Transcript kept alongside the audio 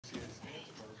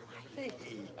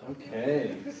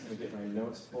Okay, let me get my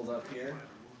notes pulled up here.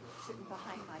 Sitting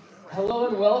behind my friend. Hello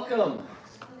and welcome.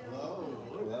 Hello.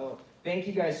 Hello. Thank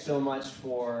you guys so much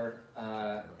for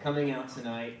coming out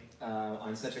tonight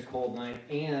on such a cold night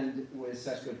and with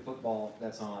such good football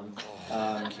that's on.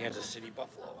 Kansas City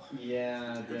Buffalo.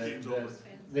 Yeah,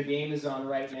 the game is on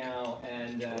right now,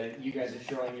 and you guys are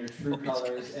showing your true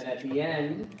colors. And at the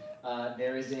end,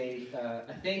 there is a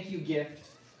thank you gift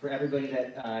for everybody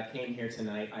that came here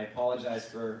tonight. I apologize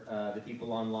for the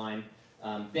people online.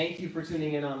 Thank you for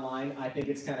tuning in online. I think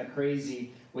it's kind of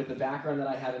crazy with the background that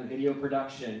I have in video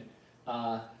production.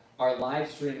 Our live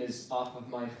stream is off of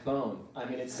my phone. I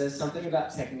mean, it says something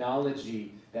about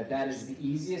technology that is the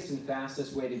easiest and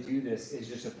fastest way to do this is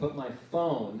just to put my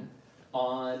phone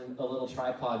on a little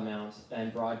tripod mount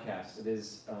and broadcast. It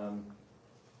is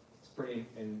it's pretty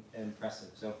impressive.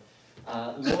 So,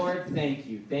 Lord, thank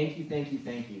you. Thank you, thank you,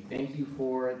 thank you. Thank you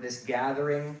for this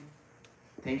gathering.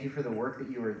 Thank you for the work that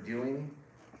you are doing.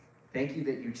 Thank you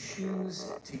that you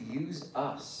choose to use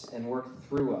us and work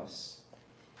through us.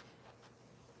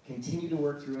 Continue to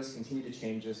work through us, continue to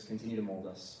change us, continue to mold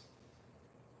us.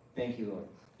 Thank you, Lord.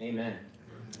 Amen.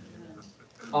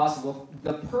 Awesome. Well,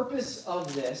 the purpose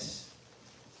of this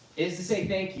is to say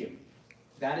thank you.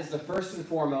 That is the first and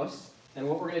foremost. And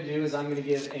what we're going to do is I'm going to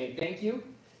give a thank you,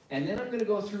 and then I'm going to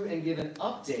go through and give an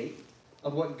update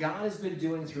of what God has been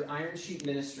doing through Iron Sheep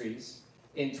Ministries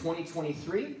in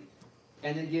 2023,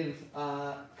 and then give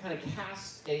kind of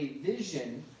cast a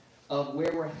vision of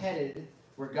where we're headed,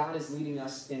 where God is leading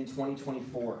us in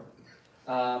 2024.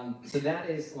 So that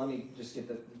is, let me just get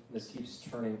this keeps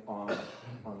turning off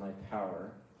on my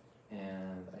power,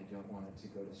 and I don't want it to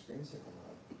go to screensaver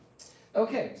mode.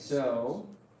 Okay, so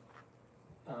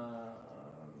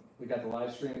we got the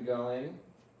live stream going.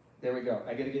 There we go.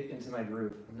 I got to get into my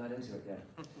groove. I'm not into it yet.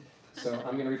 So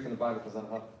I'm going to read from the Bible because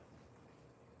I'm up.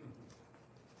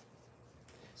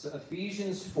 So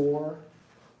Ephesians 4,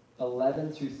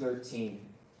 11 through 13.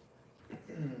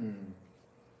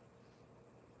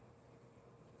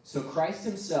 So Christ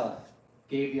himself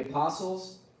gave the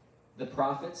apostles, the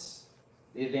prophets,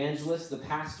 the evangelists, the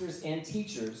pastors, and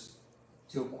teachers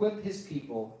to equip his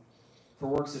people for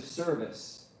works of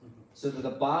service, so that the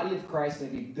body of Christ may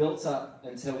be built up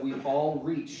until we all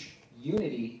reach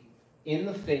unity in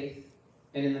the faith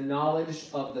and in the knowledge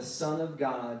of the Son of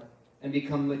God and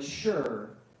become mature,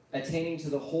 attaining to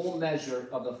the whole measure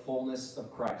of the fullness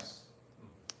of Christ.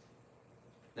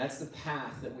 That's the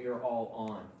path that we are all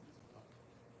on.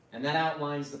 And that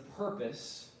outlines the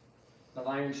purpose of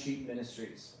Iron Sheep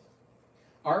Ministries.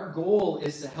 Our goal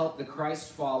is to help the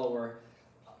Christ follower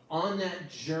on that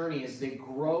journey as they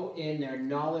grow in their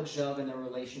knowledge of and their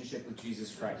relationship with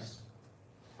Jesus Christ.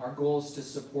 Our goal is to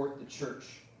support the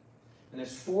church. And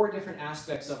there's 4 different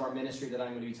aspects of our ministry that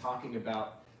I'm going to be talking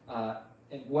about,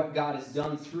 and what God has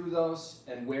done through those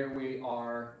and where we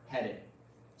are headed.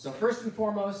 So first and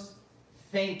foremost,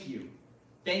 thank you.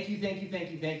 Thank you, thank you,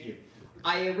 thank you, thank you.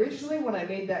 I originally, when I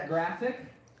made that graphic,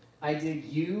 I did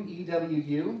U,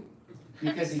 E-W-U,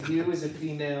 because a ewe is a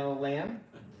female lamb.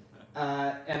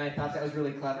 And I thought that was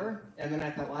really clever. And then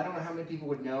I thought, well, I don't know how many people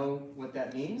would know what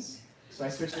that means. So I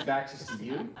switched it back just to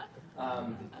you.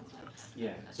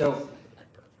 Yeah. So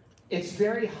it's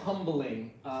very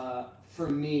humbling for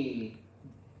me,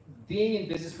 being in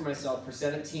business for myself for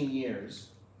 17 years.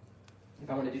 If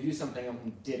I wanted to do something, I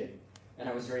did it. And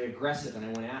I was very aggressive and I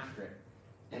went after it.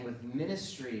 And with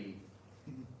ministry,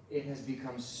 it has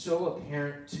become so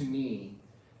apparent to me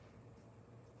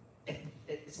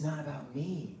it's not about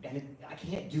me, and I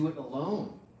can't do it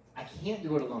alone. I can't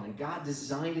do it alone, and God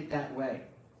designed it that way.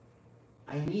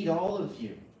 I need all of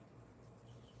you.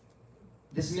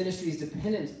 This ministry is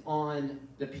dependent on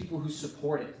the people who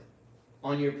support it,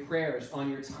 on your prayers, on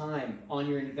your time, on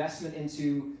your investment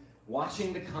into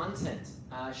watching the content,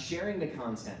 sharing the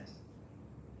content.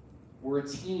 We're a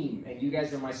team, and you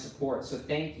guys are my support, so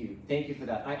thank you. Thank you for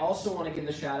that. I also want to give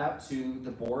a shout out to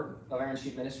the board of Iron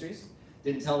Sheep Ministries.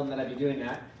 Didn't tell them that I'd be doing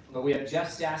that. But we have Jeff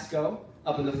Stasko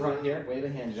up in the front here. Wave a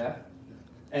hand, Jeff.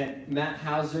 And Matt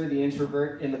Hauser, the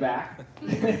introvert, in the back.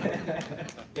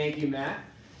 Thank you, Matt.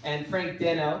 And Frank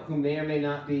Deno, who may or may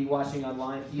not be watching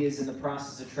online. He is in the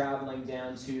process of traveling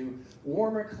down to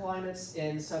warmer climates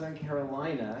in Southern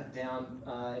Carolina, down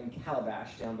in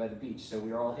Calabash, down by the beach. So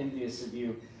we are all envious of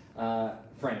you,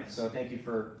 Frank. So thank you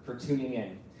for tuning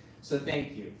in. So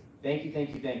thank you. Thank you,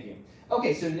 thank you, thank you.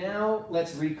 Okay, so now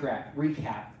let's recap.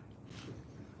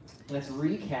 Let's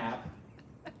recap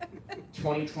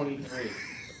 2023.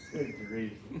 Good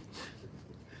grief.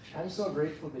 I'm so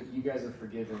grateful that you guys are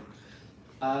forgiven.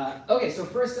 Okay, so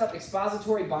first up,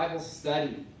 expository Bible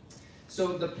study.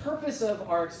 So the purpose of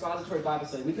our expository Bible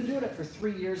study, we've been doing it for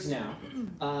 3 years now.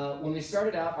 When we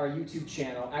started out our YouTube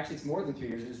channel, actually it's more than 3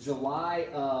 years, it was July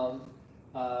of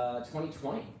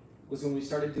 2020 was when we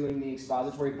started doing the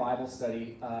expository Bible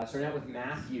study, starting out with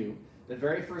Matthew. The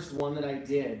very first one that I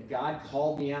did, God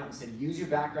called me out and said, use your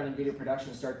background in video production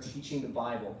and start teaching the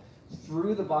Bible,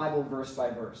 through the Bible verse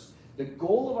by verse. The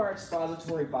goal of our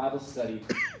expository Bible study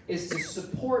is to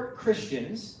support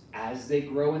Christians as they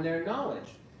grow in their knowledge.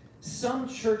 Some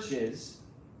churches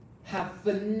have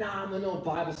phenomenal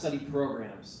Bible study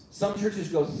programs. Some churches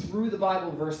go through the Bible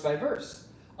verse by verse.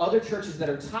 Other churches that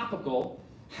are topical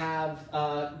have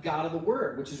God of the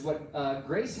Word, which is what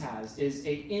Grace has, is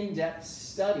an in-depth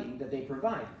study that they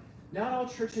provide. Not all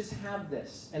churches have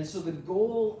this. And so the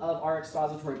goal of our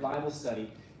expository Bible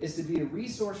study is to be a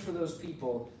resource for those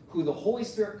people who the Holy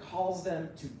Spirit calls them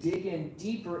to dig in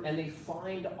deeper, and they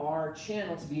find our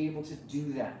channel to be able to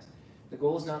do that. The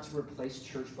goal is not to replace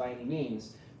church by any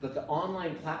means, but the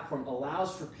online platform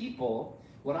allows for people,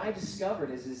 what I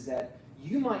discovered is that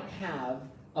you might have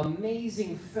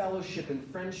amazing fellowship and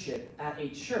friendship at a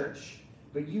church,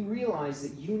 but you realize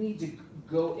that you need to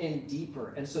go in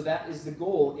deeper. And so that is the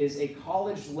goal, is a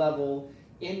college level,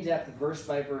 in-depth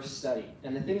verse-by-verse study.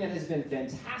 And the thing that has been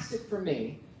fantastic for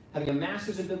me, having a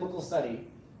master's in biblical study,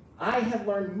 I have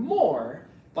learned more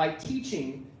by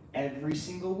teaching every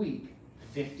single week,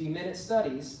 50-minute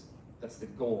studies. That's the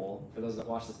goal. For those that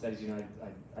watch the studies, you know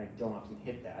I don't often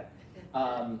hit that.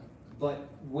 But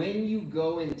when you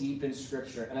go in deep in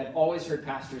Scripture, and I've always heard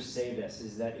pastors say this,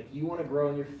 is that if you want to grow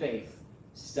in your faith,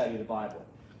 study the Bible.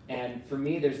 And for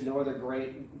me, there's no other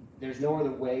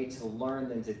way to learn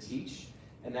than to teach.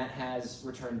 And that has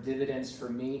returned dividends for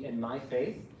me in my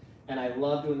faith, and I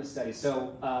love doing the study.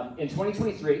 So in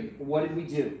 2023, what did we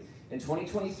do? In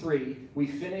 2023, we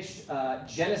finished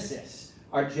Genesis,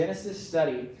 our Genesis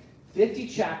study, 50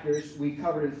 chapters. We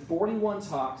covered in 41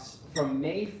 talks from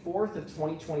May 4th of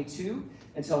 2022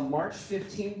 until March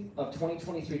 15th of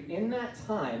 2023. In that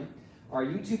time, our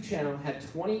YouTube channel had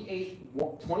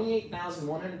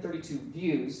 28,132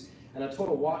 views, and a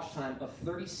total watch time of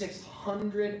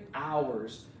 3,600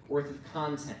 hours worth of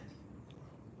content.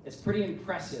 It's pretty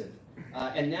impressive.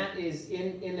 And that is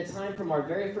in the time from our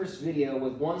very first video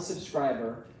with 1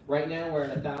 subscriber. Right now we're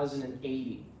at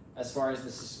 1,080 as far as the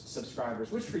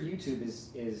subscribers, which for YouTube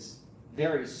is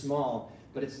very small,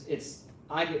 but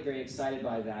I get very excited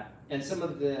by that. And some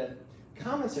of the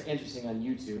comments are interesting on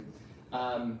YouTube.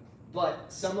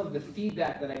 But some of the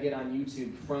feedback that I get on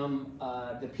YouTube from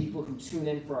the people who tune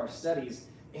in for our studies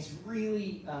is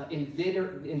really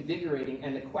invigorating,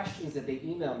 and the questions that they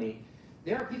email me,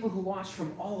 there are people who watch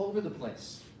from all over the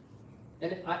place.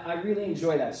 And I really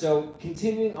enjoy that. So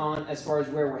continuing on as far as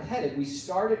where we're headed, we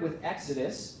started with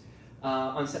Exodus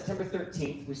on September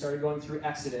 13th. We started going through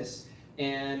Exodus,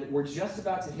 and we're just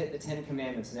about to hit the 10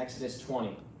 Commandments in Exodus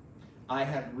 20. I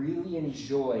have really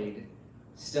enjoyed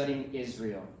studying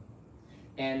Israel.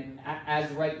 And as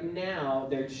right now,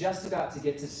 they're just about to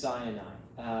get to Sinai.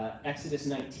 Exodus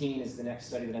 19 is the next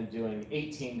study that I'm doing.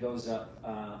 18 goes up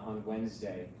on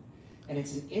Wednesday. And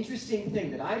it's an interesting thing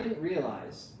that I didn't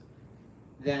realize,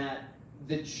 that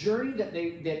the journey that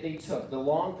they took, the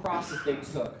long process they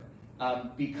took,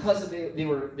 because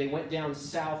they went down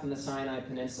south in the Sinai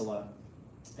Peninsula.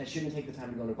 I shouldn't take the time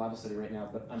to go into Bible study right now,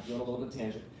 but I'm doing a little bit of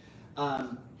tangent.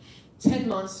 10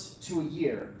 months to a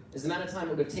year is the amount of time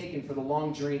it would have taken for the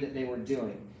long journey that they were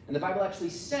doing. And the Bible actually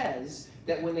says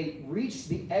that when they reached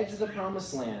the edge of the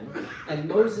Promised Land, and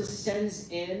Moses sends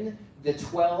in the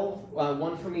 12,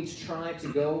 one from each tribe, to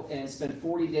go and spend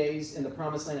 40 days in the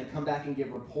Promised Land and come back and give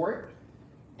a report,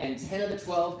 and 10 of the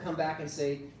 12 come back and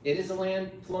say, it is a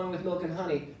land flowing with milk and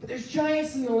honey, but there's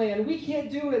giants in the land, we can't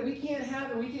do it, we can't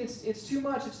have it, it's too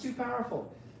much, it's too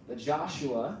powerful. But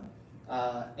Joshua,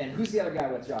 and who's the other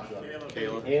guy with Joshua?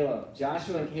 Caleb.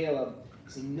 Joshua and Caleb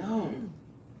say, no,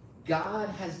 God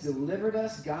has delivered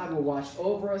us, God will watch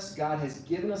over us, God has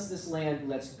given us this land,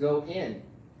 let's go in.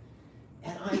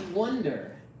 And I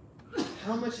wonder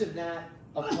how much of that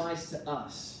applies to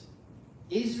us.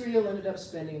 Israel ended up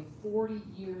spending 40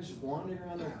 years wandering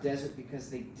around the desert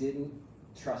because they didn't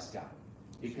trust God,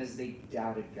 because they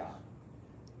doubted God.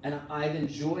 And I've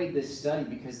enjoyed this study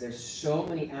because there's so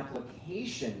many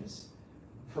applications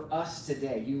for us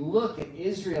today. You look at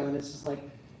Israel and it's just like,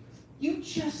 you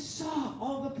just saw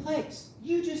all the plagues.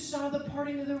 You just saw the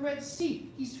parting of the Red Sea.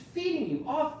 He's feeding you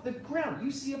off the ground.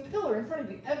 You see a pillar in front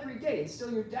of you every day, and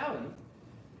still you're doubting.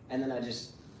 And then I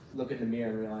just look in the mirror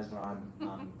and realize, well,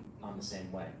 I'm the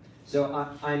same way. So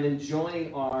I'm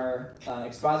enjoying our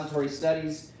expository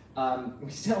studies.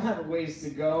 We still have a ways to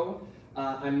go.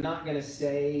 I'm not going to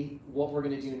say what we're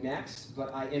going to do next,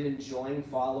 but I am enjoying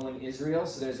following Israel,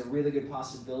 so there's a really good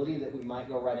possibility that we might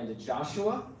go right into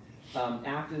Joshua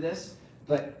after this,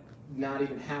 but not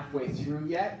even halfway through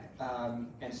yet,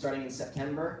 and starting in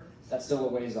September, that's still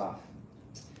a ways off.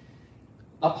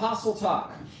 Apostle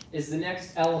Talk is the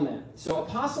next element. So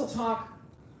Apostle Talk,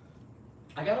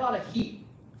 I got a lot of heat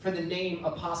for the name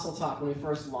Apostle Talk when we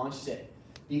first launched it,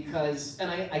 because,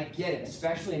 and I get it,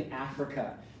 especially in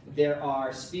Africa, there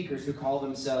are speakers who call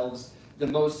themselves the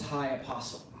Most High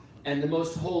Apostle and the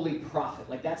Most Holy Prophet.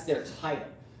 Like, that's their title.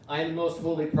 I am the Most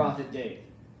Holy Prophet Dave.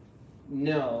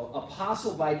 No,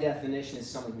 apostle by definition is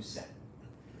someone who's sent.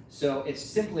 So it's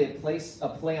simply a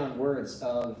play on words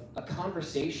of a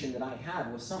conversation that I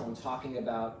had with someone talking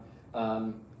about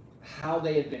how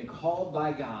they have been called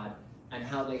by God and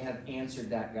how they have answered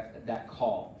that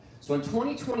call. So in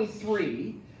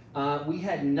 2023, we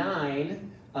had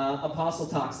 9 Apostle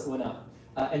Talks that went up.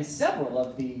 And several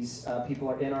of these people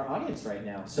are in our audience right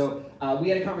now. So we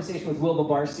had a conversation with Will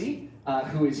Babarsi,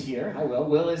 who is here. Hi, Will.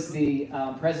 Will is the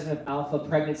president of Alpha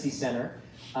Pregnancy Center,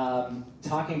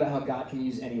 talking about how God can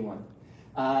use anyone.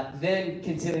 Then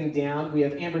continuing down, we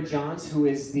have Amber Johns, who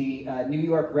is the New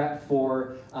York rep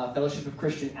for Fellowship of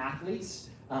Christian Athletes,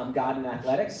 God in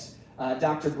Athletics.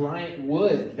 Dr. Bryant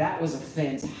Wood, that was a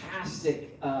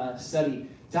fantastic study.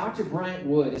 Dr. Bryant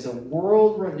Wood is a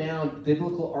world-renowned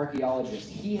biblical archaeologist.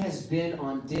 He has been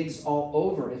on digs all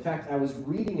over. In fact, I was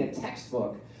reading a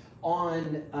textbook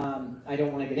on, I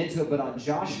don't want to get into it, but on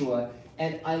Joshua,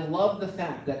 and I love the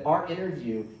fact that our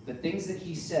interview, the things that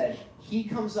he said, he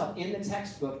comes up in the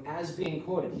textbook as being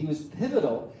quoted. He was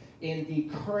pivotal in the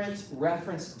current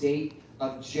reference date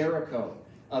of Jericho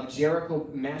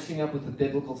matching up with the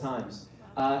biblical times.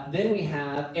 Then we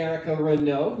have Erica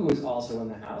Renault, who is also in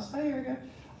the house. Hi, Erica.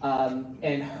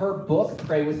 And her book,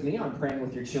 Pray With Me, on Praying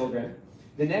With Your Children.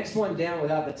 The next one down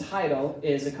without the title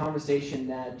is a conversation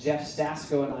that Jeff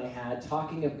Stasko and I had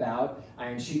talking about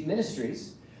Iron Sheep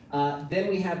Ministries. Then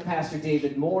we have Pastor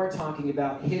David Moore talking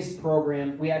about his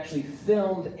program. We actually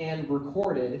filmed and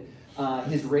recorded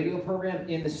his radio program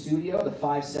in the studio, the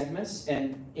 5 segments,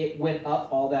 and it went up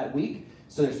all that week.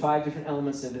 So there's 5 different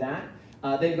elements of that.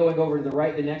 Then going over to the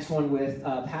right, the next one with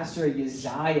Pastor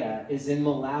Uzziah is in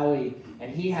Malawi,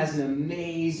 and he has an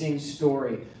amazing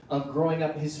story of growing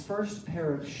up. His first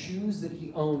pair of shoes that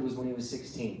he owned was when he was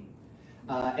 16.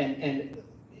 And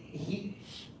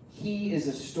he is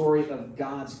a story of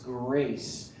God's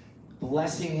grace,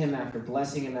 blessing him after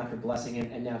blessing him after blessing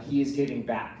him, and now he is giving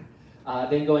back.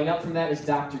 Then going up from that is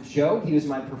Dr. Joe. He was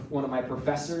one of my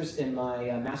professors in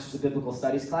my Master's of Biblical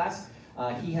Studies class.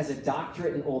 He has a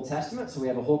doctorate in Old Testament, so we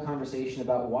have a whole conversation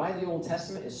about why the Old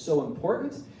Testament is so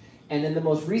important. And then the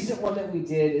most recent one that we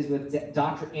did is with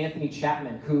Dr. Anthony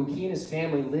Chapman, who he and his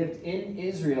family lived in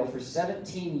Israel for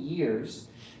 17 years.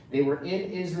 They were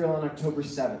in Israel on October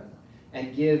 7th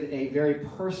and give a very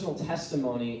personal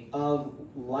testimony of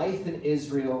life in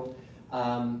Israel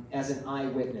as an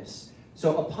eyewitness.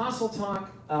 So Apostle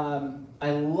Talk,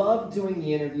 I love doing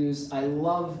the interviews. I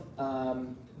love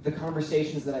the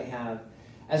conversations that I have.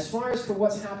 As far as for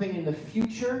what's happening in the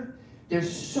future,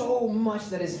 there's so much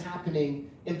that is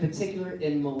happening, in particular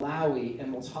in Malawi,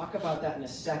 and we'll talk about that in a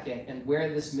second, and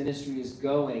where this ministry is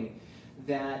going,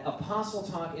 that Apostle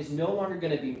Talk is no longer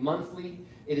going to be monthly.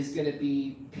 It is going to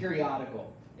be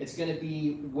periodical. It's going to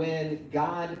be when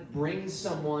God brings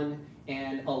someone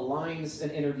and aligns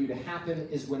an interview to happen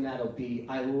is when that'll be.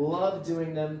 I love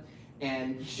doing them,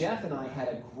 and Jeff and I had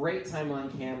a great time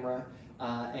on camera.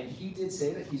 And he did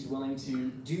say that he's willing to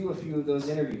do a few of those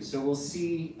interviews. So we'll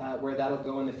see where that'll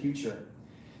go in the future.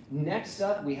 Next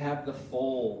up, we have The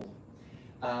Fold.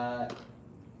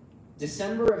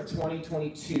 December of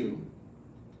 2022,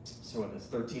 so what, that's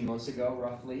 13 months ago,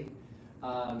 roughly,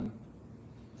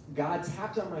 God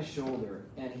tapped on my shoulder,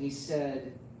 and he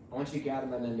said, I want you to gather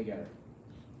my men together.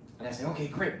 And I said, okay,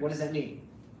 great. What does that mean?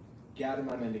 Gather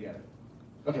my men together.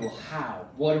 Okay, well, how?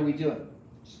 What are we doing?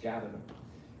 Just gather them.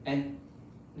 And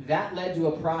that led to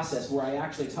a process where I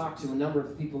actually talked to a number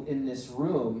of people in this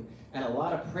room and a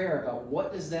lot of prayer about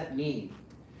what does that mean.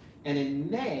 And in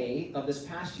May of this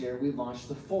past year, we launched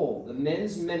The Fold, the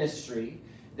men's ministry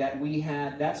that we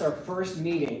had. That's our first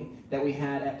meeting that we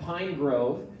had at Pine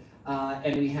Grove.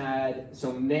 And we had,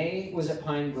 so May was at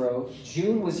Pine Grove.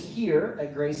 June was here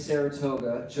at Grace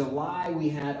Saratoga. July, we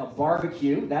had a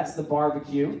barbecue. That's the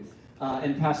barbecue.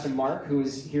 And Pastor Mark, who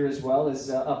is here as well, is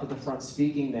up at the front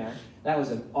speaking there. That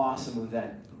was an awesome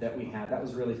event that we had. That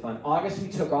was really fun. August, we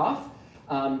took off.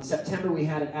 September, we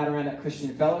had an Adirondack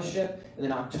Christian Fellowship. And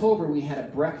then October, we had a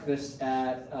breakfast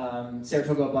at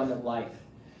Saratoga Abundant Life.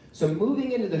 So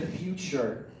moving into the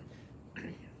future,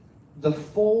 the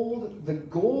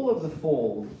goal of the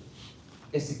fold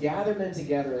is to gather men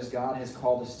together as God has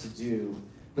called us to do,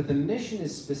 but the mission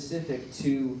is specific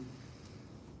to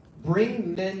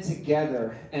bring men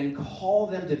together and call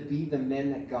them to be the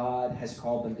men that God has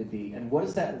called them to be. And what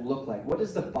does that look like? What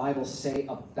does the Bible say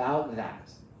about that?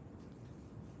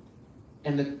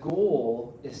 And the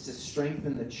goal is to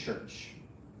strengthen the church.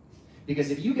 Because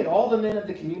if you get all the men of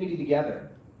the community together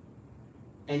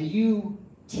and you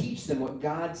teach them what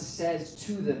God says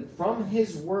to them from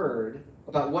His Word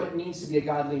about what it means to be a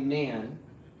godly man,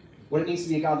 what it means to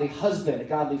be a godly husband, a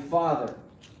godly father,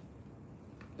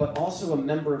 but also a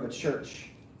member of a church,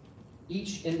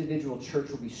 each individual church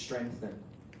will be strengthened.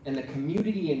 And the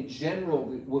community in general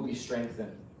will be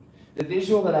strengthened. The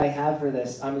visual that I have for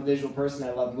this, I'm a visual person,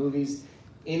 I love movies.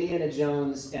 Indiana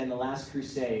Jones and the Last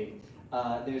Crusade,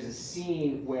 there's a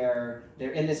scene where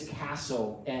they're in this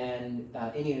castle and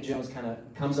Indiana Jones kind of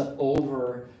comes up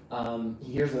over,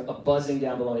 he hears a buzzing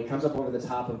down below, he comes up over the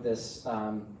top of this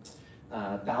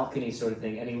balcony sort of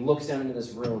thing, and he looks down into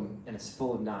this room and it's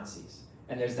full of Nazis.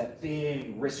 And there's that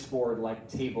big risk-board-like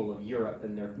table of Europe,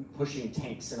 and they're pushing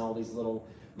tanks and all these little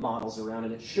models around,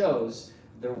 and it shows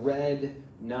the red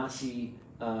Nazi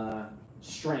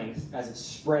strength as it's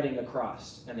spreading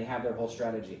across, and they have their whole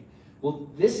strategy. Well,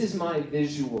 this is my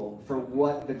visual for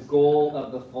what the goal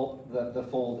of the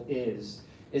fold is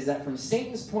that from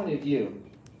Satan's point of view,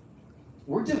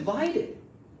 we're divided.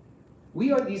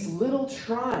 We are these little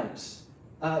tribes.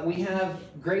 We have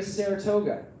Grace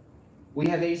Saratoga. We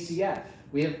have ACF.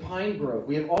 We have Pine Grove.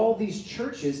 We have all these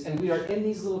churches, and we are in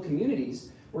these little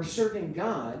communities. We're serving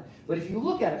God. But if you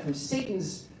look at it from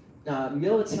Satan's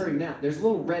military map, there's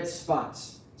little red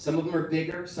spots. Some of them are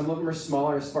bigger. Some of them are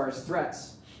smaller as far as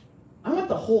threats. I want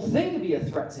the whole thing to be a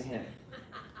threat to him.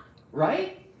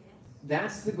 Right?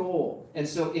 That's the goal. And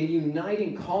so in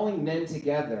uniting, calling men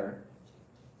together,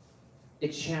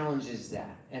 it challenges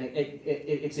that. And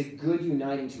it's a good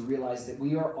uniting to realize that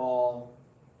we are all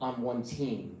on one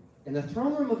team. In the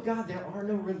throne room of God, there are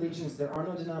no religions, there are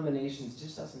no denominations,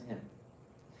 just us and Him.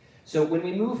 So when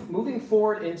we moving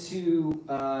forward into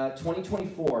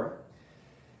 2024,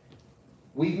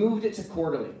 we've moved it to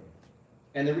quarterly.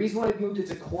 And the reason why we've moved it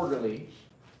to quarterly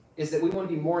is that we want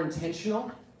to be more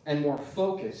intentional and more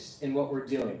focused in what we're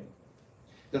doing.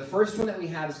 The first one that we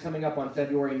have is coming up on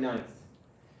February 9th.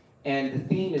 And the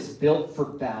theme is Built for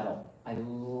Battle. I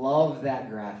love that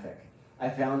graphic. I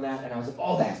found that and I was like,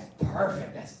 oh, that's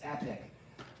perfect. That's epic.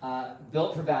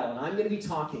 Built for Battle. And I'm going to be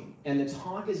talking. And the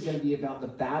talk is going to be about the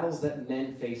battles that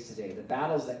men face today. The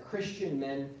battles that Christian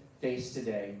men face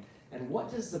today. And what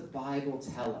does the Bible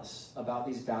tell us about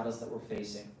these battles that we're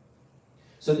facing?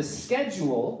 So the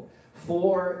schedule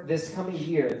for this coming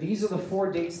year, these are the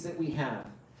 4 dates that we have.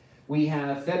 We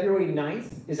have February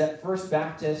 9th is at First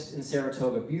Baptist in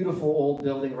Saratoga. Beautiful old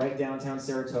building right downtown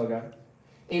Saratoga.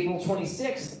 April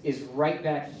 26th is right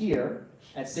back here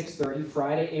at 6:30,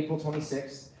 Friday, April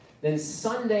 26th. Then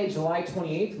Sunday, July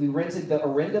 28th, we rented the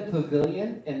Orinda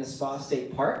Pavilion in the Spa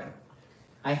State Park.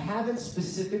 I haven't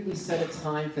specifically set a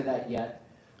time for that yet.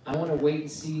 I want to wait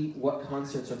and see what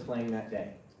concerts are playing that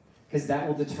day, because that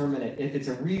will determine it. If it's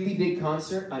a really big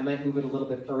concert, I might move it a little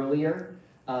bit earlier.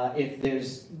 If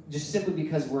there's, just simply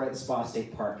because we're at the Spa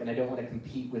State Park and I don't want to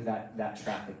compete with that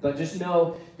traffic. But just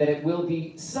know that it will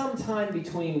be sometime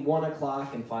between 1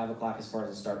 o'clock and 5 o'clock as far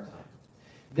as the start time.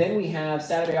 Then we have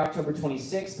Saturday, October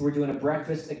 26th. We're doing a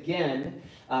breakfast again,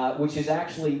 which is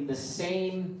actually the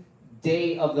same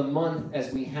day of the month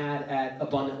as we had at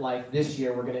Abundant Life this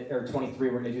year. We're going to, or 23,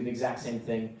 we're going to do the exact same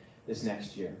thing this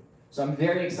next year. So I'm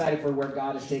very excited for where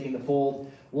God is taking the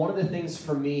fold. One of the things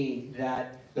for me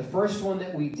that the first one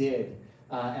that we did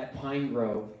at Pine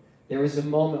Grove, there was a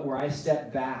moment where I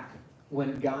stepped back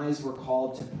when guys were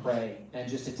called to pray and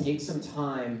just to take some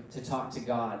time to talk to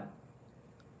God.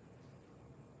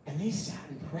 And they sat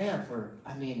in prayer for,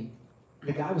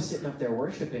 the guy was sitting up there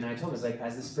worshiping, and I told him, it's like,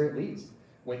 as the Spirit leads.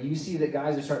 When you see that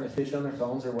guys are starting to fidget on their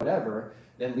phones or whatever,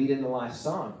 then lead in the last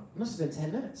song. It must have been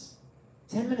 10 minutes.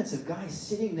 10 minutes of guys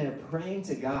sitting there praying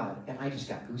to God, and I just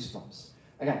got goosebumps.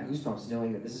 I got goosebumps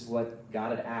knowing that this is what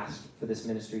God had asked for this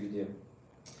ministry to do.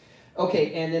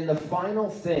 Okay, and then the final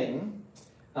thing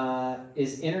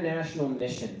is international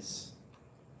missions.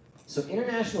 So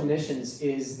international missions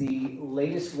is the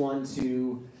latest one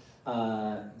to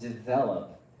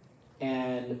develop.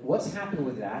 And what's happened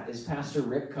with that is Pastor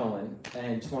Rick Cohen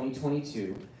in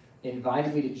 2022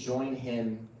 invited me to join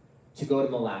him to go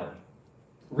to Malawi.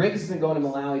 Rick has been going to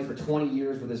Malawi for 20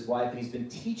 years with his wife, and he's been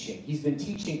teaching. He's been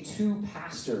teaching 2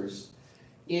 pastors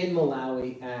in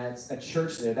Malawi at a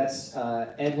church there. That's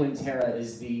Edwin Terra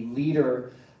is the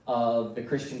leader of the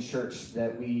Christian church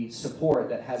that we support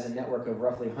that has a network of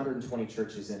roughly 120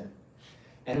 churches in it.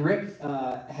 And Rick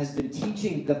has been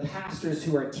teaching the pastors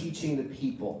who are teaching the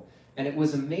people. And it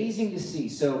was amazing to see.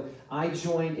 So I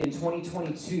joined in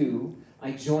 2022,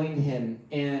 I joined him.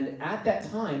 And at that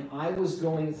time, I was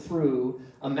going through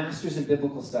a master's in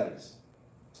biblical studies.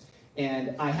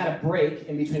 And I had a break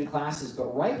in between classes,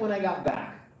 but right when I got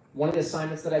back, one of the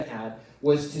assignments that I had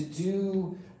was to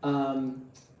do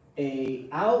a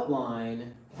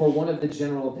outline for one of the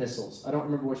general epistles. I don't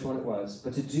remember which one it was,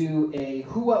 but to do a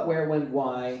who, what, where, when,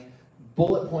 why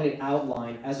bullet-pointed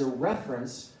outline as a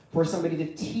reference for somebody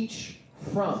to teach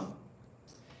from.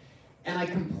 And I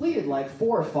completed like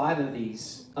 4 or 5 of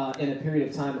these in a period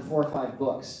of time, of 4 or 5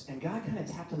 books. And God kind of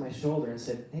tapped on my shoulder and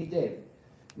said, hey, Dave,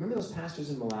 remember those pastors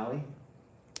in Malawi?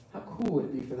 How cool would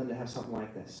it be for them to have something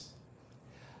like this?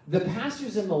 The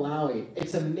pastors in Malawi,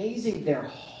 it's amazing their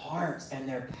heart and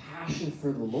their passion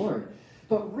for the Lord.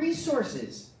 But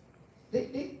resources,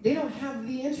 they don't have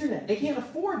the internet. They can't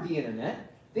afford the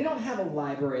internet. They don't have a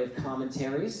library of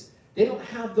commentaries. They don't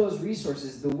have those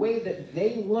resources. The way that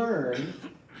they learn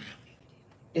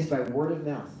is by word of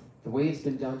mouth, the way it's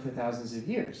been done for thousands of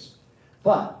years.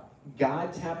 But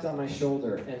God tapped on my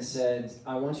shoulder and said,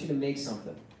 I want you to make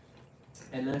something.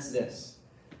 And that's this.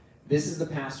 This is the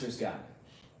pastor's guide.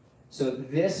 So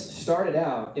this started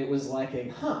out, it was like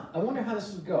I wonder how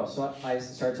this would go. So I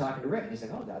started talking to Rick, and he's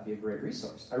like, oh, that'd be a great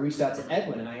resource. I reached out to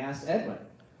Edwin, and I asked Edwin,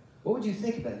 what would you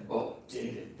think about it? Oh,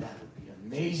 David, that would be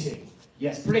amazing.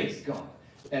 Yes, praise God.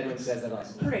 Edwin says that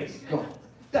also. Praise God.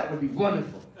 That would be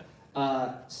wonderful.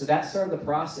 So that started the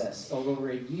process of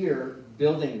over a year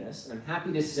building this, and I'm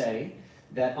happy to say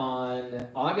that on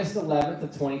August 11th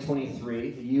of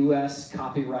 2023, the U.S.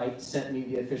 Copyright sent me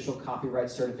the official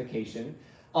copyright certification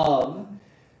of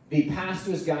the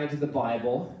Pastor's Guide to the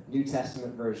Bible, New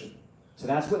Testament version. So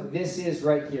that's what this is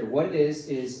right here. What it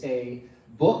is a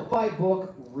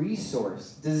book-by-book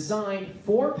resource designed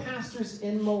for pastors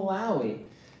in Malawi.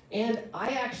 And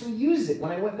I actually used it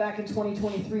when I went back in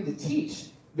 2023 to teach.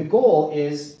 The goal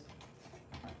is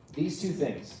these 2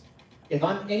 things. If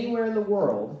I'm anywhere in the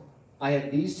world, I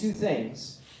have these 2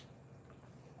 things,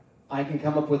 I can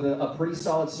come up with a pretty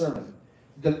solid sermon.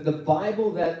 The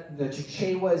Bible that the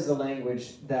Chichewa is the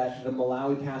language that the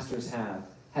Malawi pastors have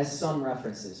has some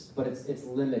references, but it's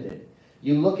limited.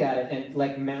 You look at it, and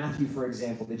like Matthew, for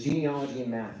example, the genealogy in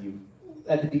Matthew,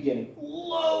 at the beginning,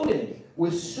 loaded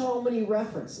with so many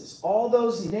references. All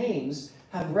those names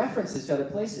have references to other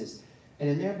places. And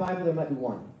in their Bible, there might be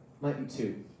 1, might be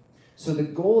 2. So the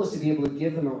goal is to be able to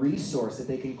give them a resource that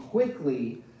they can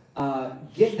quickly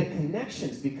get the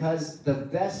connections, because the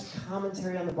best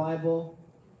commentary on the Bible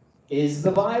is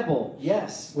the Bible.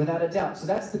 Yes, without a doubt. So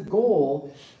that's the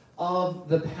goal of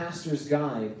the pastor's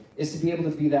guide, is to be able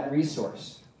to be that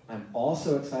resource. I'm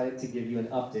also excited to give you an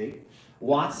update.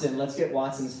 Watson, let's get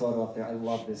Watson's photo up there. I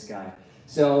love this guy.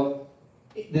 So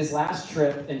this last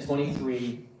trip in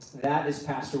 23, that is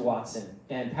Pastor Watson.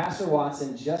 And Pastor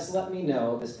Watson just let me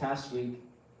know this past week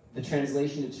the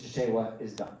translation to Chichewa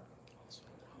is done,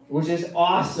 which is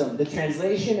awesome. The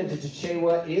translation into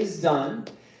Chichewa is done.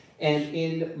 And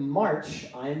in March,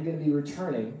 I am going to be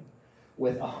returning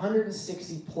with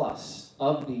 160 plus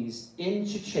of these in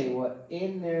Chichewa,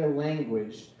 in their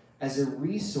language, as a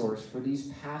resource for these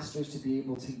pastors to be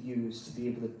able to use, to be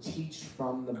able to teach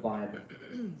from the Bible.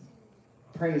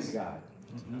 Praise God.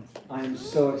 I am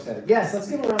so excited. Yes, let's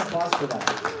give a round of applause for that.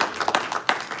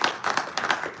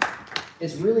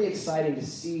 It's really exciting to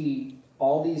see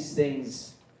all these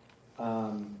things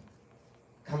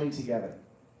coming together.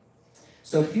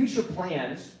 So future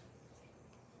plans,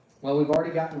 well, we've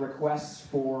already gotten requests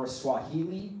for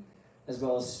Swahili as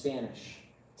well as Spanish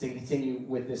to continue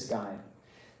with this guide.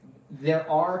 There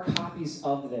are copies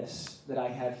of this that I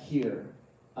have here,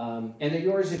 and they're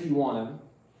yours if you want them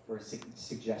for a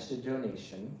suggested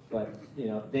donation, but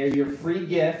they're your free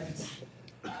gift.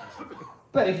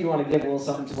 But if you want to give a little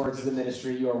something towards the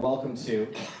ministry, you are welcome to.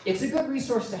 It's a good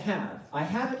resource to have. I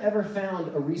haven't ever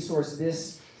found a resource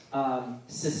this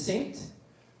succinct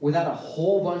without a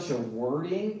whole bunch of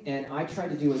wording, and I try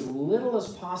to do as little as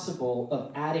possible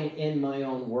of adding in my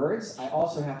own words. I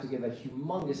also have to give a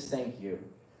humongous thank you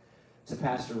to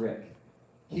Pastor Rick.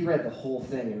 He read the whole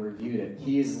thing and reviewed it.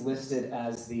 He is listed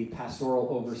as the pastoral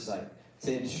oversight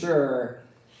to ensure,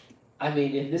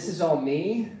 if this is all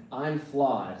me, I'm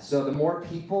flawed. So the more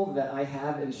people that I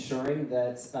have ensuring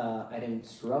that I didn't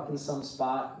screw up in some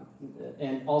spot,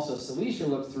 and also Celicia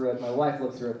looked through it, my wife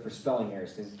looked through it for spelling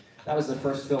errors, because That was the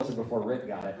first filter before Rick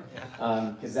got it,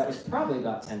 because that was probably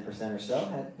about 10% or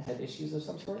so had issues of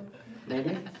some sort,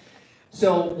 maybe.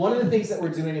 So one of the things that we're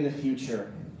doing in the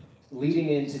future, leading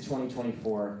into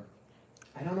 2024,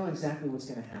 I don't know exactly what's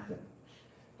going to happen,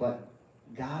 but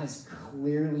God is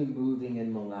clearly moving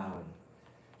in Malawi.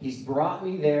 He's brought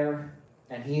me there,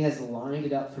 and he has lined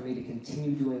it up for me to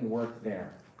continue doing work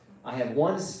there. I have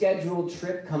one scheduled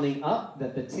trip coming up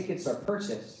that the tickets are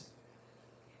purchased,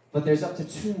 but there's up to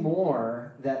 2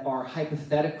 more that are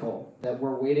hypothetical that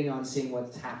we're waiting on seeing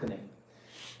what's happening.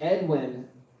 Edwin,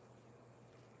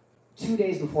 2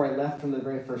 days before I left from the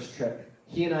very first trip,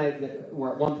 he and I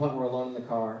were at one point were alone in the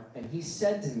car, and he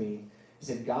said to me, he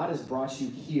said, God has brought you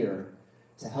here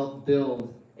to help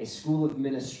build a school of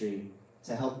ministry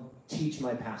to help teach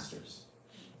my pastors.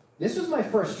 This was my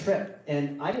first trip,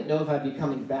 and I didn't know if I'd be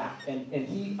coming back. And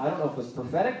he, I don't know if it was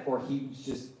prophetic or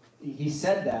he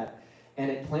said that, and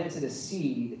it planted a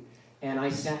seed. And I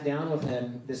sat down with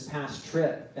him this past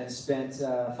trip and spent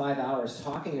 5 hours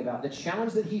talking about the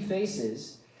challenge that he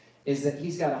faces is that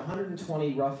he's got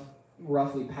 120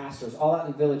 roughly pastors, all out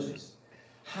in villages.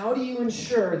 How do you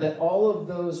ensure that all of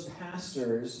those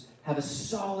pastors have a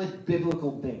solid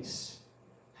biblical base?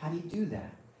 How do you do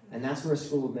that? And that's where a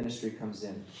school of ministry comes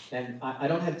in. And I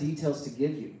don't have details to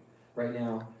give you right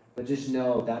now, but just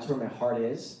know that's where my heart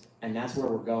is, and that's where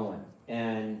we're going.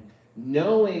 And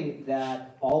knowing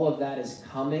that all of that is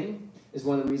coming is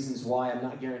one of the reasons why I'm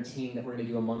not guaranteeing that we're going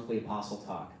to do a monthly Apostle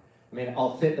Talk. I mean,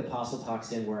 I'll fit the Apostle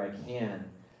Talks in where I can,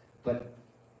 but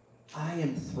I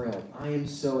am thrilled. I am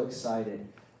so excited.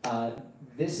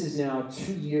 This is now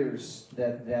 2 years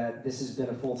that this has been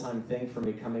a full-time thing for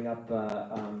me, coming up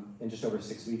in just over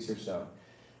 6 weeks or so.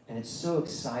 And it's so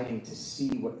exciting to see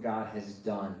what God has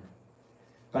done.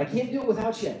 But I can't do it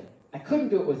without you. I couldn't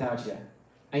do it without you.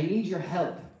 I need your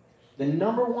help. The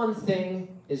number one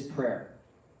thing is prayer.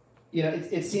 You know,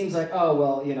 it seems like, oh,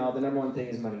 well, you know, the number one thing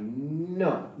is money.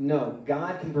 No.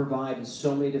 God can provide in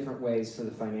so many different ways for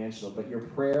the financial, but your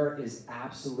prayer is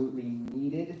absolutely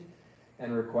needed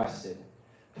and requested.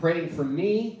 Praying for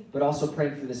me, but also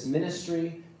praying for this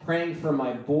ministry, praying for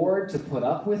my board to put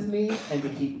up with me and to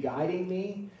keep guiding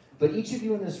me. But each of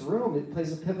you in this room, it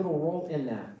plays a pivotal role in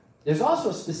that. There's also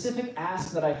a specific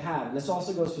ask that I have, and this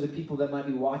also goes for the people that might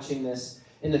be watching this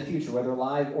in the future, whether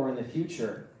live or in the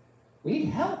future. We need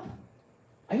help.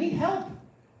 I need help.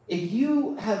 If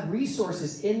you have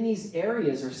resources in these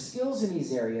areas or skills in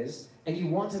these areas, and you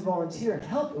want to volunteer and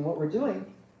help in what we're doing,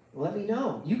 let me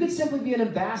know. You could simply be an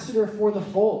ambassador for the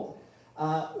fold.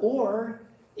 Or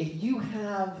if you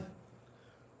have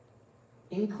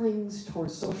inklings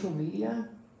towards social media,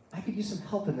 I could use some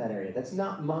help in that area. That's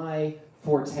not my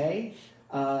forte,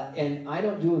 and I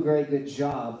don't do a very good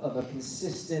job of a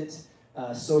consistent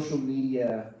social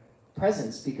media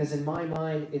presence, because in my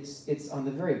mind, it's on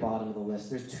the very bottom of the list.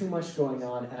 There's too much going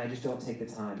on, and I just don't take the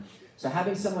time. So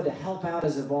having someone to help out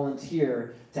as a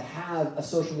volunteer, to have a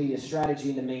social media strategy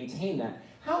and to maintain that,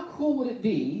 how cool would it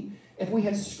be if we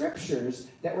had scriptures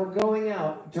that were going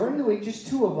out during the week, just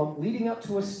 2 of them, leading up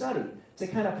to a study, to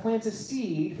kind of plant a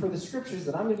seed for the scriptures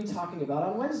that I'm going to be talking about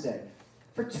on Wednesday.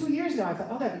 For 2 years now, I thought,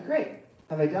 oh, that'd be great.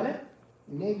 Have I done it?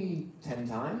 Maybe 10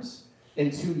 times. In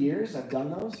 2 years, I've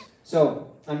done those. So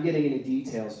I'm getting into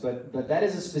details, but that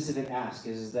is a specific ask,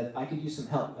 is that I could use some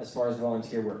help as far as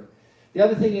volunteer work. The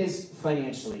other thing is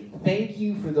financially. Thank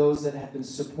you for those that have been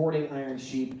supporting Iron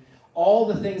Sheep. All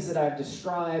the things that I've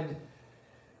described,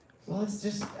 well, it's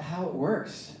just how it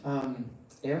works.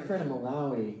 Airfare to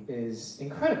Malawi is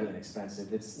incredibly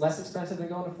inexpensive. It's less expensive than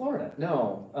going to Florida.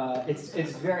 No, it's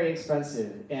very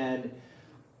expensive. And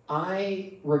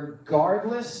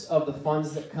regardless of the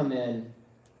funds that come in,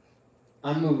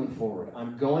 I'm moving forward.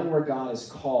 I'm going where God has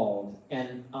called,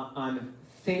 and I'm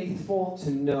faithful to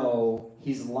know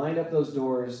He's lined up those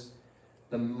doors.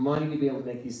 The money to be able to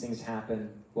make these things happen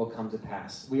will come to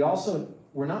pass.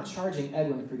 We're not charging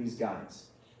Edwin for these guides.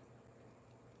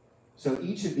 So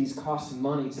each of these costs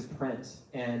money to print,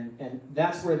 and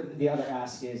that's where the other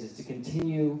ask is to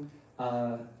continue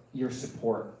your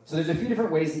support. So there's a few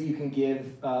different ways that you can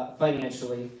give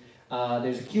financially.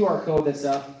 There's a QR code that's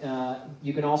up.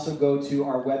 You can also go to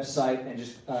our website and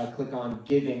just click on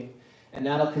Giving, and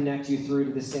that'll connect you through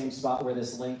to the same spot where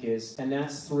this link is. And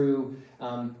that's through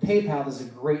PayPal. Is a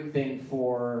great thing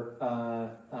for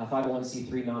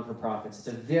 501c3 non-for-profits. It's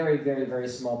a very, very, very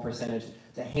small percentage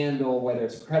to handle, whether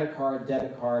it's a credit card,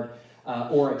 debit card,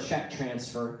 or a check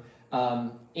transfer.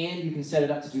 And you can set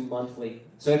it up to do monthly.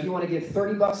 So if you want to give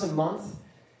 $30 a month,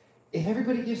 if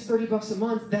everybody gives $30 a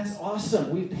month, that's awesome.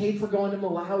 We've paid for going to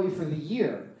Malawi for the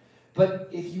year. But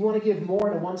if you want to give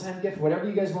more in a one-time gift, whatever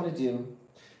you guys want to do,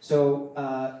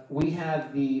 So we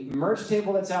have the merch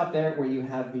table that's out there where you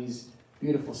have these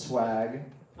beautiful swag,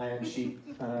 Iron Sheep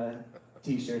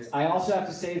t-shirts. I also have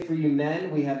to say for you men,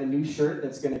 we have a new shirt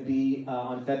that's going to be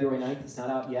on February 9th. It's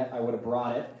not out yet. I would have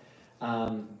brought it.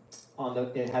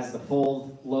 It has the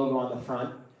Fold logo on the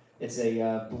front. It's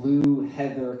a blue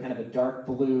heather, kind of a dark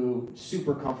blue,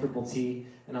 super comfortable tee.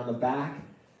 And on the back,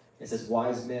 it says,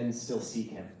 "Wise men still seek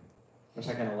him," which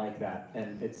I kind of like that.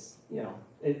 And it's, you know,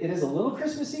 it is a little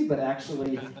Christmassy, but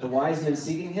actually the wise men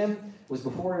seeking him was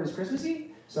before it was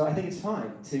Christmassy. So I think it's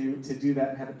fine to do that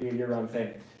and have it be a year-round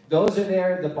thing. Those are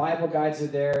there. The Bible guides are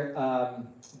there.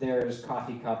 There's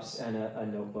coffee cups and a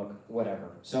notebook,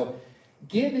 whatever. So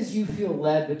give as you feel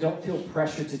led, but don't feel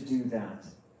pressure to do that.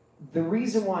 The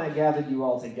reason why I gathered you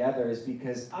all together is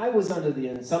because I was under the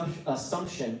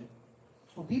assumption,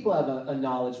 well, people have a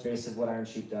knowledge base of what Iron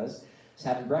Sheep does. I was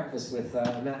having breakfast with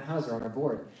Matt Hauser on our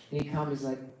board, and he comes, he's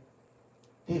like,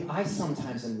 "Dave, I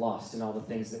sometimes am lost in all the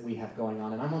things that we have going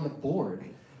on, and I'm on the board.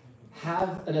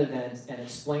 Have an event and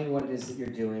explain what it is that you're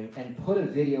doing, and put a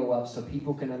video up so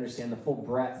people can understand the full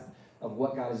breadth of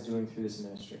what God is doing through this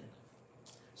ministry."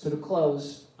 So to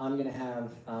close, I'm going to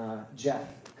have Jeff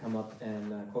come up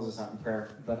and close us out in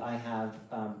prayer, but I have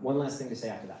one last thing to say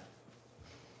after that.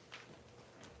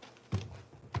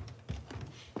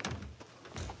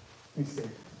 Thanks,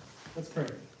 Dave. Let's pray.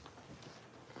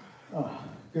 Oh,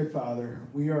 good Father,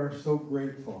 we are so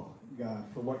grateful, God,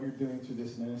 for what you're doing through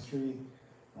this ministry,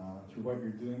 through what you're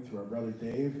doing through our brother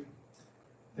Dave.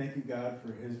 Thank you, God,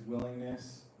 for his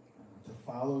willingness to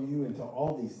follow you into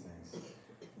all these things.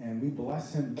 And we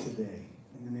bless him today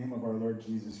in the name of our Lord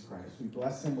Jesus Christ. We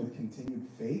bless him with continued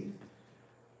faith,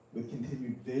 with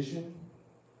continued vision,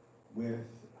 with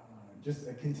just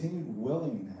a continued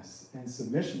willingness and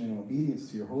submission and obedience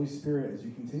to your Holy Spirit as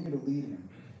you continue to lead him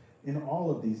in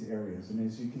all of these areas. And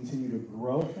as you continue to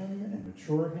grow him and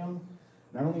mature him,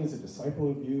 not only as a disciple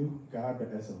of you, God,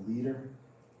 but as a leader.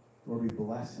 Lord, we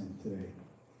bless him today.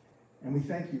 And we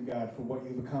thank you, God, for what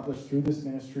you've accomplished through this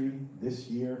ministry this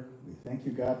year. We thank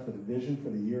you, God, for the vision for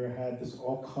the year ahead. This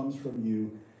all comes from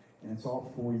you, and it's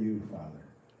all for you, Father.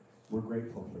 We're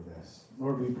grateful for this.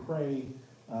 Lord, we pray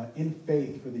in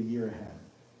faith for the year ahead,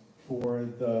 for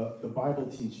the Bible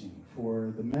teaching,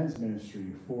 for the men's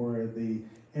ministry, for the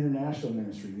international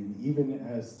ministry, and even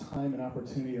as time and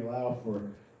opportunity allow for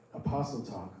Apostle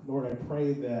Talk. Lord, I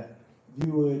pray that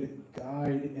you would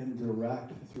guide and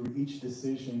direct through each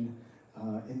decision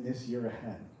in this year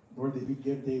ahead. Lord, that you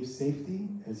give Dave safety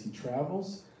as he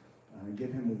travels,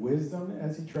 give him wisdom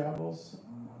as he travels.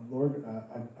 Lord,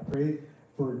 I pray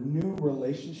for new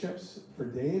relationships for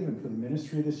Dave and for the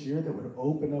ministry this year that would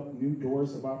open up new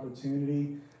doors of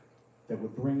opportunity, that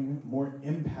would bring more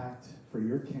impact for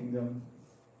your kingdom,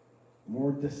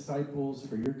 more disciples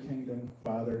for your kingdom,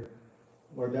 Father.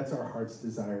 Lord, that's our heart's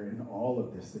desire in all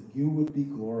of this, that you would be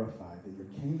glorified, that your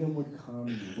kingdom would come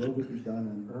and your will would be done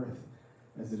on earth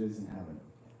as it is in heaven.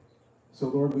 So,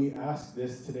 Lord, we ask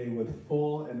this today with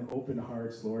full and open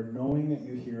hearts, Lord, knowing that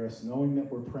you hear us, knowing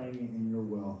that we're praying in your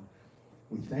will.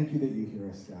 We thank you that you hear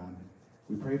us, God.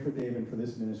 We pray for Dave and for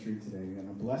this ministry today, and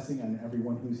a blessing on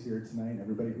everyone who's here tonight, and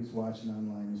everybody who's watching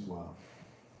online as well.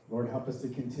 Lord, help us to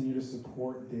continue to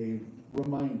support Dave.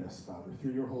 Remind us, Father,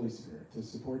 through your Holy Spirit, to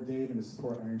support Dave and to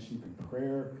support Iron Sheep in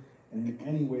prayer and in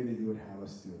any way that you would have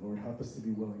us do. Lord, help us to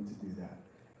be willing to do that.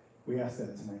 We ask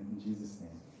that tonight in Jesus'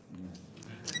 name. Amen.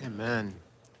 Amen.